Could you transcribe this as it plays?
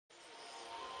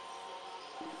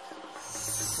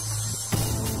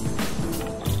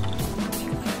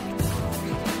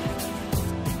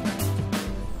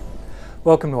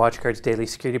Welcome to WatchGuard's Daily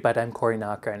Security Byte. I'm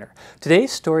Nachreiner.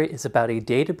 Today's story is about a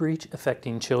data breach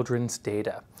affecting children's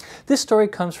data. This story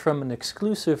comes from an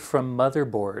exclusive from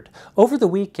Motherboard. Over the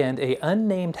weekend, an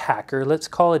unnamed hacker, let's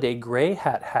call it a gray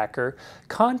hat hacker,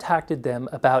 contacted them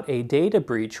about a data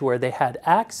breach where they had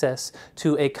access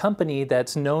to a company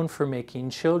that's known for making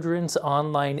children's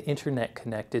online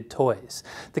internet-connected toys.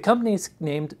 The company is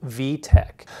named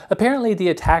Vtech. Apparently, the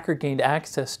attacker gained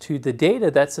access to the data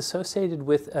that's associated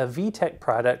with a Vtech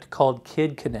product called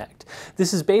Kid Connect.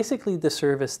 This is basically the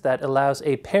service that allows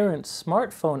a parent's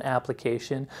smartphone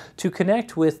application to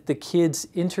connect with the kid's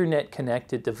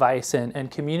internet-connected device and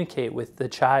communicate with the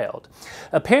child.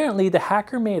 Apparently, the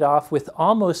hacker made off with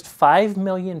almost 5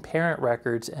 million parent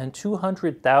records and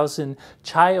 200,000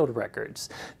 child records.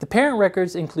 The parent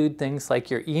records include things like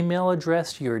your email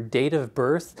address, your date of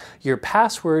birth, your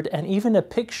password, and even a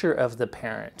picture of the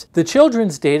parent. The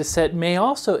children's data set may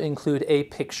also include a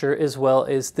picture as well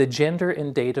as the gender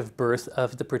and date of birth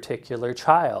of the particular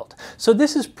child. So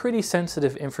this is pretty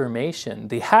sensitive information.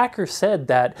 The hacker said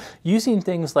that using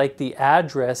things like the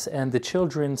address and the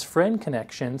children's friend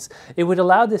connections, it would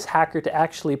allow this hacker to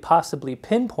actually possibly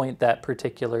pinpoint that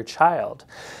particular child.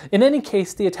 In any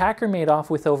case, the attacker made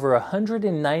off with over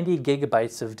 190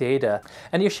 gigabytes of data,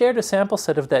 and he shared a sample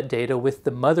set of that data with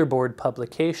the Motherboard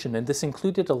publication, and this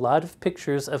included a lot of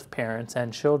pictures of parents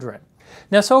and children.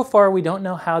 Now, so far, we don't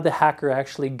know how the hacker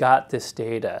actually got this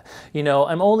data. You know,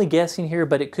 I'm only guessing here,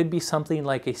 but it could be something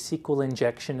like a SQL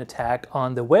injection attack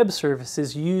on the web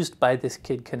services used by this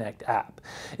Kid Connect app.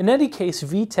 In any case,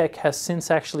 Vtech has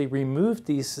since actually removed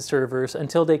these servers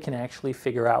until they can actually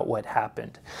figure out what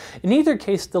happened. In either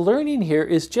case, the learning here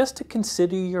is just to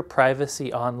consider your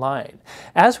privacy online.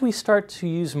 As we start to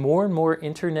use more and more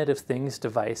Internet of Things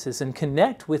devices and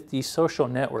connect with these social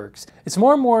networks, it's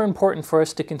more and more important for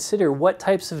us to consider what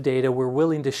types of data we're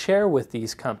willing to share with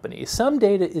these companies. Some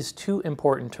data is too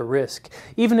important to risk.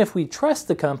 Even if we trust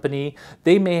the company,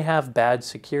 they may have bad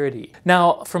security.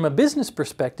 Now, from a business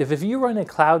perspective, if you run a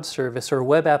cloud service or a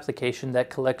web application that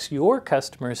collects your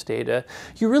customers' data,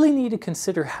 you really need to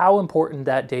consider how important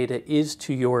that data is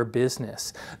to your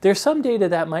business. There's some data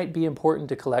that might be important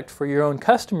to collect for your own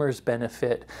customers'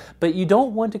 benefit, but you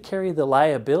don't want to carry the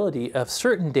liability of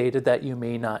certain data that you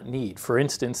may not need. For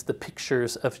instance, the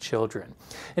pictures of children.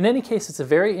 In any case, it's a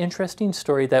very interesting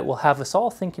story that will have us all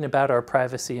thinking about our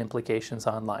privacy implications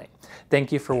online.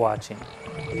 Thank you for watching.